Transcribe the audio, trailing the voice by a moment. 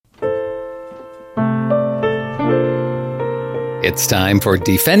It's time for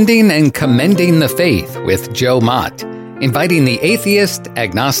Defending and Commending the Faith with Joe Mott, inviting the atheist,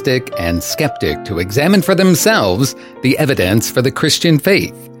 agnostic, and skeptic to examine for themselves the evidence for the Christian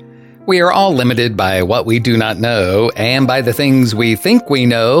faith. We are all limited by what we do not know and by the things we think we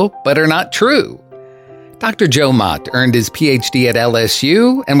know but are not true. Dr. Joe Mott earned his PhD at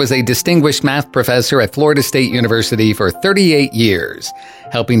LSU and was a distinguished math professor at Florida State University for 38 years,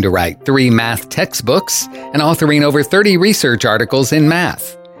 helping to write 3 math textbooks and authoring over 30 research articles in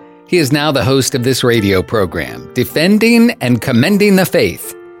math. He is now the host of this radio program, Defending and Commending the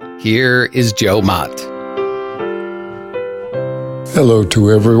Faith. Here is Joe Mott. Hello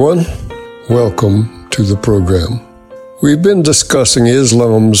to everyone. Welcome to the program. We've been discussing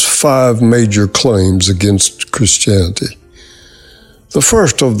Islam's 5 major claims against Christianity. The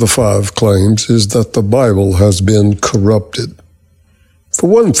first of the 5 claims is that the Bible has been corrupted. For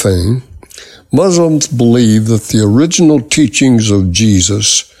one thing, Muslims believe that the original teachings of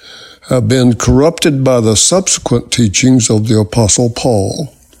Jesus have been corrupted by the subsequent teachings of the Apostle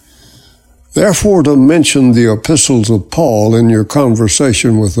Paul. Therefore, to mention the epistles of Paul in your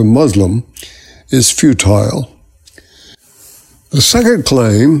conversation with a Muslim is futile. The second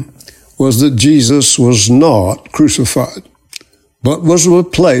claim was that Jesus was not crucified, but was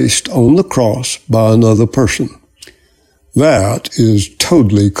replaced on the cross by another person. That is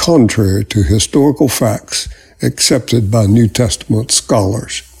totally contrary to historical facts accepted by New Testament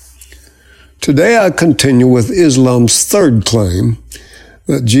scholars. Today I continue with Islam's third claim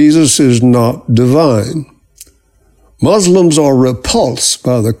that Jesus is not divine. Muslims are repulsed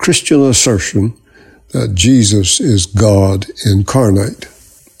by the Christian assertion that Jesus is God incarnate.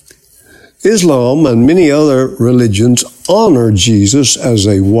 Islam and many other religions honor Jesus as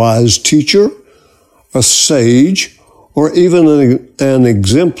a wise teacher, a sage, or even an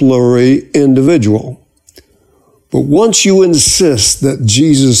exemplary individual. But once you insist that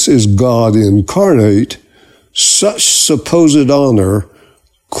Jesus is God incarnate, such supposed honor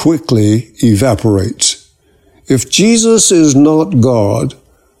quickly evaporates. If Jesus is not God,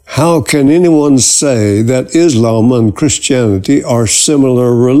 how can anyone say that Islam and Christianity are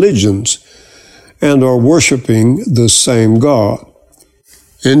similar religions and are worshiping the same God?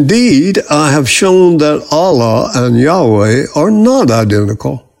 Indeed, I have shown that Allah and Yahweh are not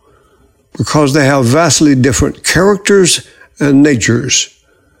identical because they have vastly different characters and natures.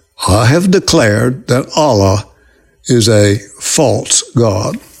 I have declared that Allah is a false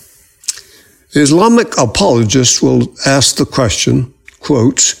God. Islamic apologists will ask the question,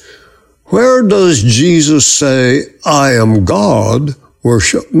 quotes, "Where does Jesus say, 'I am God,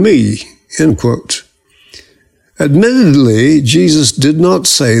 worship me'?" End quotes. Admittedly, Jesus did not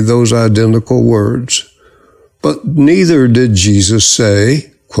say those identical words, but neither did Jesus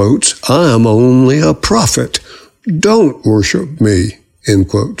say, quotes, "I am only a prophet, don't worship me," end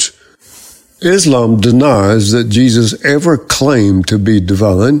quotes. Islam denies that Jesus ever claimed to be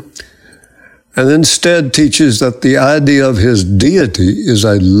divine, and instead teaches that the idea of his deity is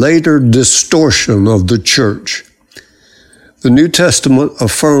a later distortion of the church. The New Testament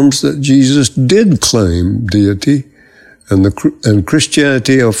affirms that Jesus did claim deity, and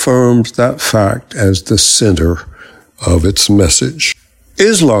Christianity affirms that fact as the center of its message.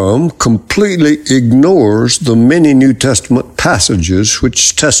 Islam completely ignores the many New Testament passages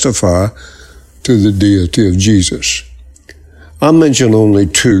which testify to the deity of Jesus. I mention only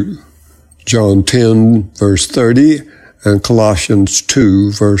 2. John 10, verse 30, and Colossians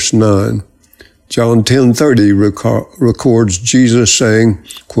 2, verse 9. John 10:30 records Jesus saying,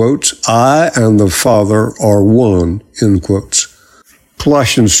 quotes, "I and the Father are one," end quotes.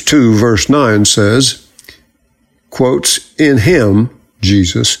 Colossians 2, verse 9 says, quotes, "In him,"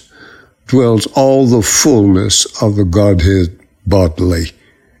 Jesus, "dwells all the fullness of the Godhead bodily,"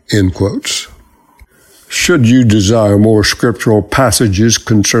 end quotes. Should you desire more scriptural passages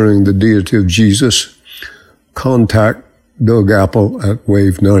concerning the deity of Jesus, contact Doug Apple at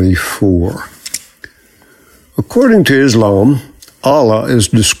Wave 94. According to Islam, Allah is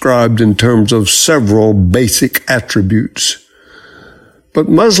described in terms of several basic attributes. But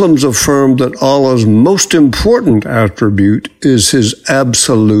Muslims affirm that Allah's most important attribute is his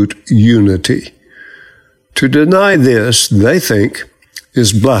absolute unity. To deny this, they think,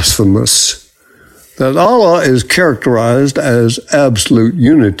 is blasphemous. That Allah is characterized as absolute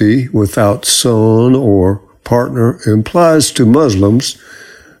unity without son or partner implies to Muslims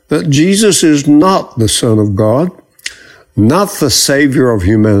that Jesus is not the Son of God, not the Savior of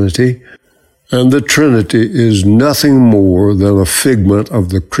humanity, and the Trinity is nothing more than a figment of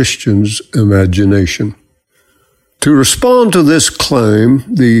the Christian's imagination. To respond to this claim,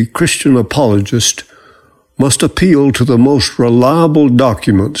 the Christian apologist must appeal to the most reliable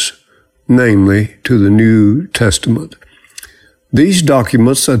documents, namely to the New Testament. These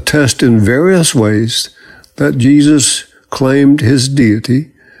documents attest in various ways that Jesus claimed his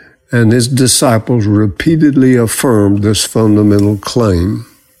deity, and his disciples repeatedly affirmed this fundamental claim.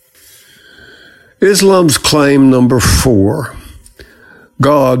 Islam's claim number 4.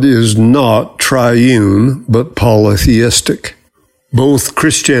 God is not triune, but polytheistic. Both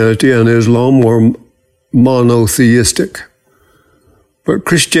Christianity and Islam were monotheistic. But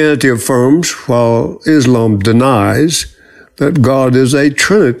Christianity affirms, while Islam denies, that God is a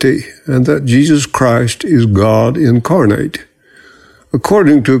Trinity and that Jesus Christ is God incarnate.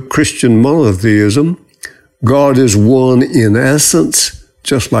 According to Christian monotheism, God is one in essence,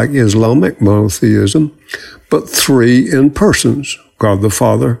 just like Islamic monotheism, but 3 in persons, God the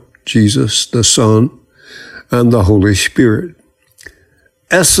Father, Jesus the Son, and the Holy Spirit.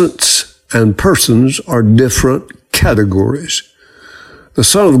 Essence and persons are different categories. The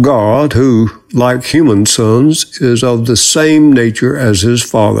Son of God, who, like human sons, is of the same nature as his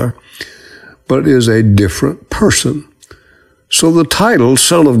Father, but is a different person. So the title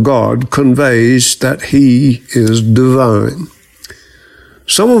Son of God conveys that he is divine.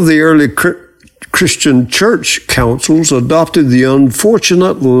 Some of the early Christian church councils adopted the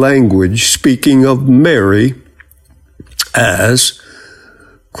unfortunate language speaking of Mary as,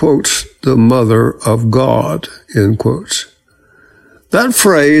 quotes, the Mother of God, end quotes. That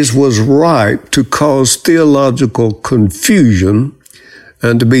phrase was ripe to cause theological confusion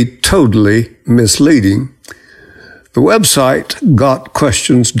and to be totally misleading. The website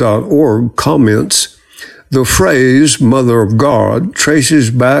gotquestions.org comments, the phrase Mother of God traces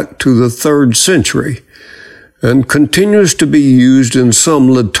back to the 3rd century and continues to be used in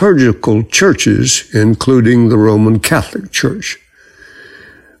some liturgical churches, including the Roman Catholic Church.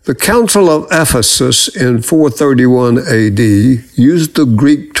 The Council of Ephesus in 431 AD used the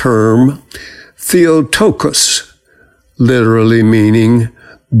Greek term Theotokos, literally meaning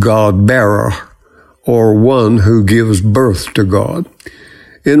God-bearer, or one who gives birth to God,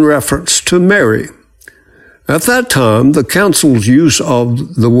 in reference to Mary. At that time, the Council's use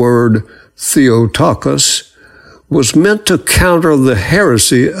of the word Theotokos was meant to counter the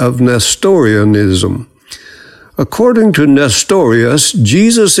heresy of Nestorianism. According to Nestorius,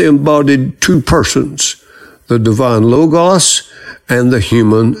 Jesus embodied 2 persons, the divine Logos and the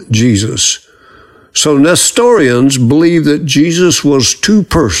human Jesus. So Nestorians believed that Jesus was 2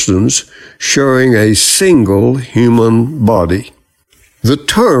 persons sharing a single human body. The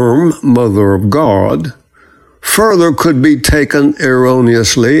term Mother of God further could be taken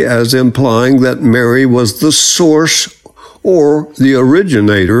erroneously as implying that Mary was the source or the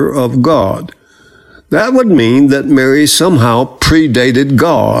originator of God. That would mean that Mary somehow predated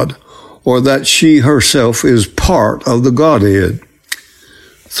God, or that she herself is part of the Godhead.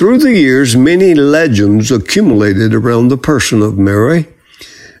 Through the years, many legends accumulated around the person of Mary,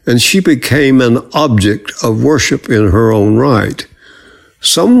 and she became an object of worship in her own right.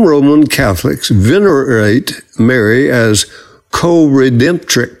 Some Roman Catholics venerate Mary as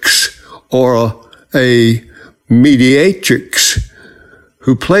co-redemptrix, or a mediatrix,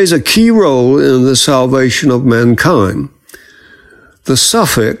 who plays a key role in the salvation of mankind. The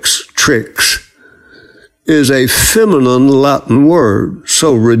suffix trix is a feminine Latin word,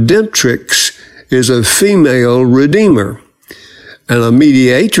 so redemptrix is a female redeemer, and a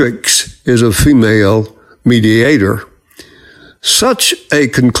mediatrix is a female mediator. Such a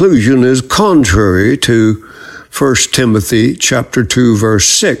conclusion is contrary to 1 Timothy chapter 2, verse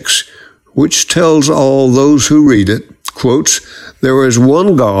 6, which tells all those who read it, quotes, there is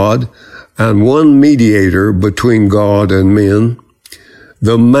one God and one mediator between God and men,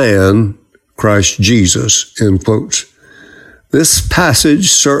 the man, Christ Jesus, end quotes. This passage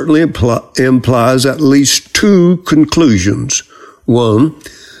certainly implies at least 2 conclusions. 1,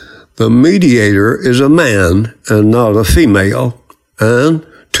 the mediator is a man and not a female. And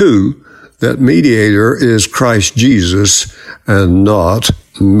 2, that mediator is Christ Jesus and not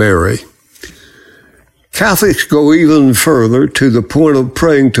Mary. Catholics go even further to the point of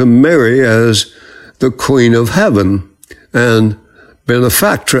praying to Mary as the Queen of Heaven and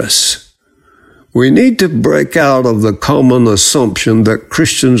benefactress. We need to break out of the common assumption that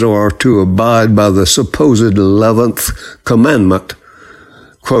Christians are to abide by the supposed 11th commandment,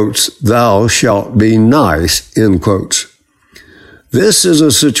 quotes, thou shalt be nice, end quotes. This is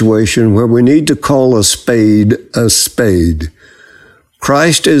a situation where we need to call a spade a spade.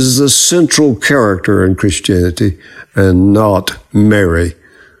 Christ is the central character in Christianity and not Mary.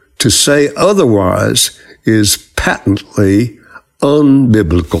 To say otherwise is patently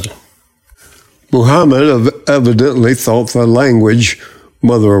unbiblical. Muhammad evidently thought the language,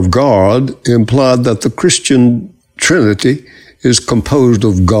 Mother of God, implied that the Christian Trinity is composed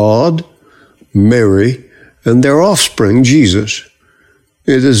of God, Mary, and their offspring, Jesus.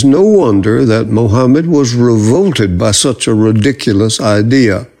 It is no wonder that Muhammad was revolted by such a ridiculous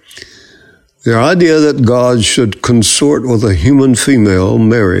idea. The idea that God should consort with a human female,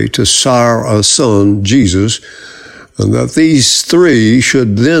 Mary, to sire a son, Jesus, and that these three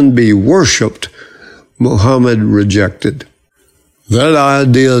should then be worshipped, Muhammad rejected. That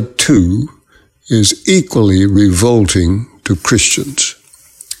idea, too, is equally revolting to Christians.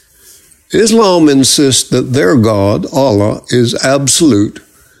 Islam insists that their God, Allah, is absolute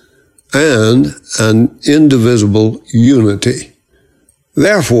and an indivisible unity.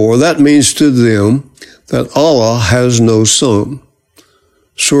 Therefore, that means to them that Allah has no son.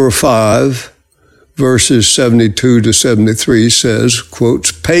 Surah 5, verses 72 to 73 says,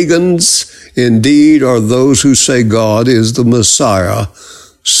 quotes, "Pagans indeed are those who say God is the Messiah,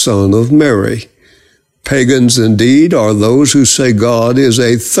 son of Mary. Pagans indeed are those who say God is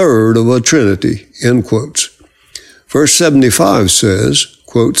a third of a Trinity," end quotes. Verse 75 says,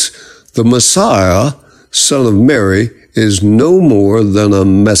 quotes, "The Messiah, son of Mary, is no more than a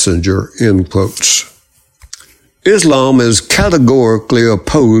messenger," end quotes. Islam is categorically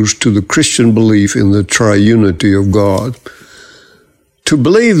opposed to the Christian belief in the triunity of God. To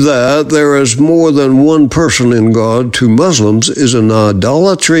believe that there is more than one person in God to Muslims is an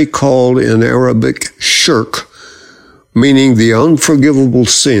idolatry called in Arabic shirk, meaning the unforgivable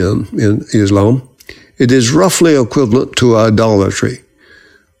sin in Islam. It is roughly equivalent to idolatry,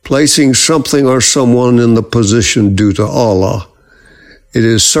 placing something or someone in the position due to Allah. It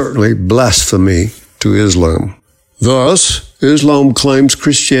is certainly blasphemy to Islam. Thus, Islam claims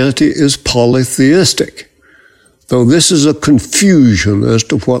Christianity is polytheistic, though this is a confusion as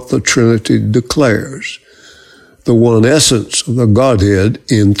to what the Trinity declares, the one essence of the Godhead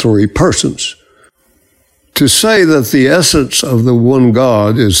in three persons. To say that the essence of the one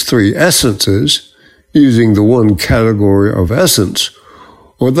God is three essences, using the one category of essence,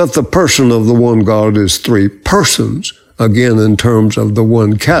 or that the person of the one God is three persons, again in terms of the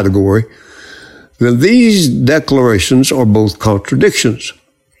one category, then these declarations are both contradictions.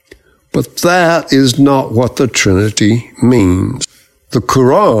 But that is not what the Trinity means. The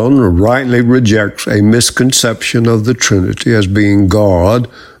Quran rightly rejects a misconception of the Trinity as being God,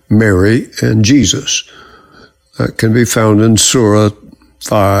 Mary, and Jesus. That can be found in Surah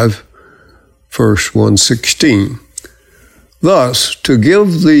 5, verse 116. Thus, to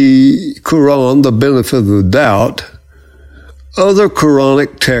give the Quran the benefit of the doubt, other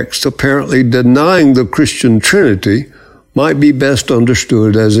Quranic texts apparently denying the Christian Trinity might be best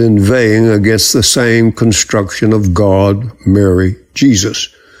understood as inveighing against the same construction of God, Mary, Jesus.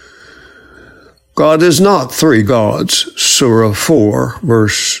 God is not three gods, Surah 4,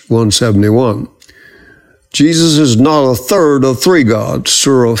 verse 171. Jesus is not a third of three gods,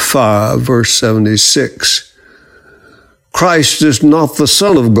 Surah 5, verse 76. Christ is not the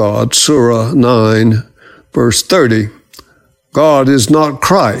Son of God, Surah 9, verse 30. God is not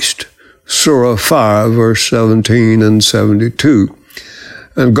Christ, Surah 5, verse 17 and 72.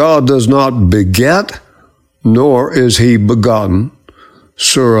 And God does not beget, nor is he begotten,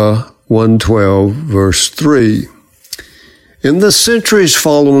 Surah 112, verse 3. In the centuries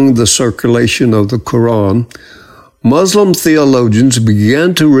following the circulation of the Quran, Muslim theologians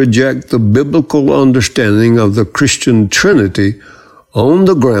began to reject the biblical understanding of the Christian Trinity on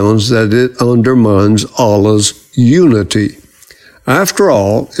the grounds that it undermines Allah's unity. After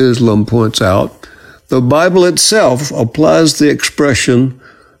all, Islam points out, the Bible itself applies the expression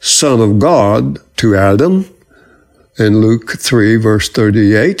Son of God to Adam in Luke 3, verse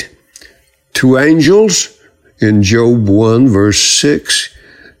 38, to angels in Job 1, verse 6,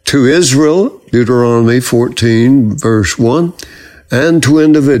 to Israel, Deuteronomy 14, verse 1, and to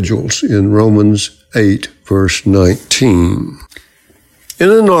individuals in Romans 8, verse 19. In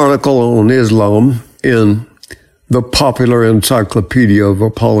an article on Islam in the Popular Encyclopedia of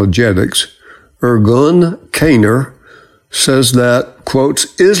Apologetics, Ergun Caner says that, quotes,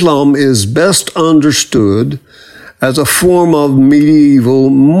 "Islam is best understood as a form of medieval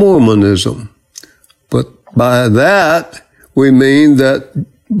Mormonism. But by that, we mean that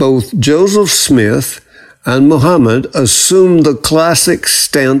both Joseph Smith and Muhammad assumed the classic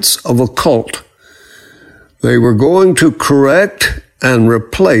stance of a cult. They were going to correct and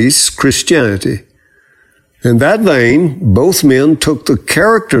replace Christianity. In that vein, both men took the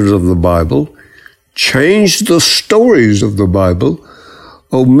characters of the Bible, changed the stories of the Bible,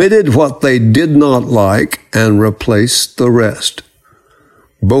 omitted what they did not like, and replaced the rest.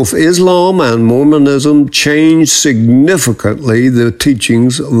 Both Islam and Mormonism changed significantly the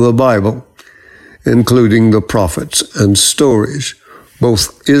teachings of the Bible, including the prophets and stories.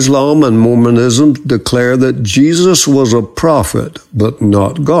 Both Islam and Mormonism declare that Jesus was a prophet, but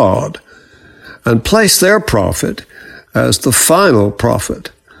not God, and place their prophet as the final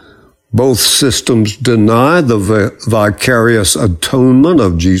prophet. Both systems deny the vicarious atonement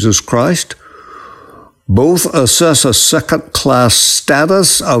of Jesus Christ. Both assess a second-class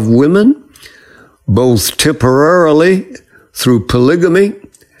status of women, both temporarily through polygamy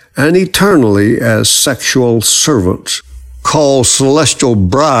and eternally as sexual servants, call celestial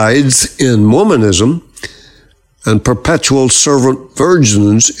brides in Mormonism and perpetual servant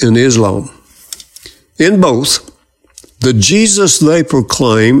virgins in Islam. In both, the Jesus they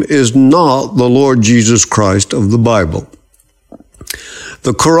proclaim is not the Lord Jesus Christ of the Bible.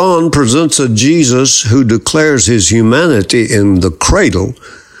 The Quran presents a Jesus who declares his humanity in the cradle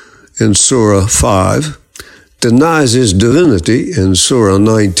in Surah 5, denies his divinity in Surah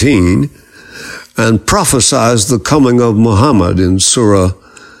 19, and prophesies the coming of Muhammad in Surah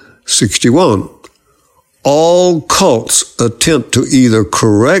 61. All cults attempt to either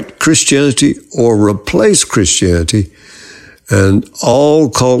correct Christianity or replace Christianity, and all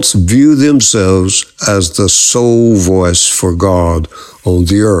cults view themselves as the sole voice for God on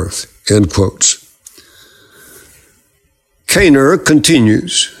the earth, end quotes. Caner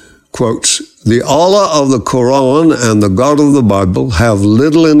continues, quotes, the Allah of the Quran and the God of the Bible have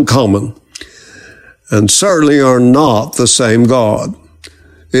little in common, and certainly are not the same God.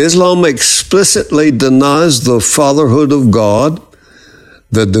 Islam explicitly denies the fatherhood of God,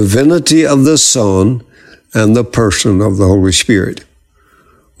 the divinity of the Son, and the person of the Holy Spirit.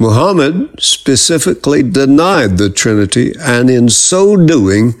 Muhammad specifically denied the Trinity, and in so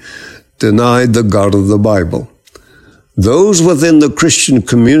doing, denied the God of the Bible. Those within the Christian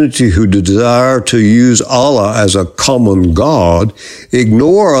community who desire to use Allah as a common God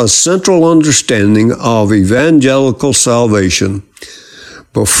ignore a central understanding of evangelical salvation.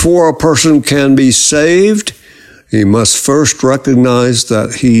 Before a person can be saved, he must first recognize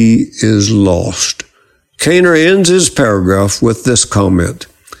that he is lost. Caner ends his paragraph with this comment,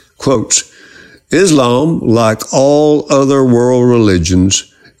 quotes, Islam, like all other world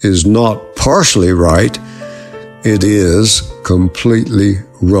religions, is not partially right, it is completely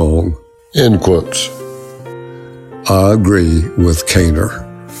wrong, end quotes. I agree with Caner.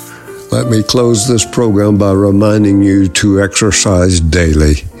 Let me close this program by reminding you to exercise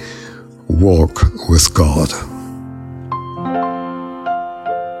daily. Walk with God.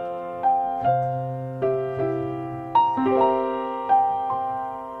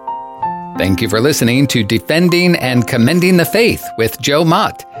 Thank you for listening to Defending and Commending the Faith with Joe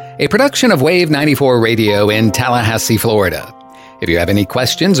Mott, a production of Wave 94 Radio in Tallahassee, Florida. If you have any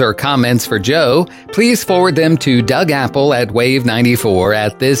questions or comments for Joe, please forward them to Doug Apple at Wave94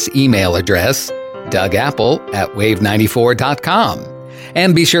 at this email address, dougapple@wave94.com.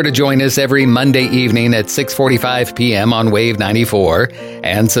 And be sure to join us every Monday evening at 6:45 p.m. on Wave 94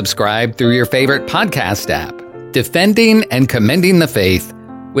 and subscribe through your favorite podcast app. Defending and Commending the Faith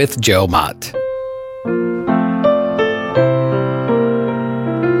with Joe Mott.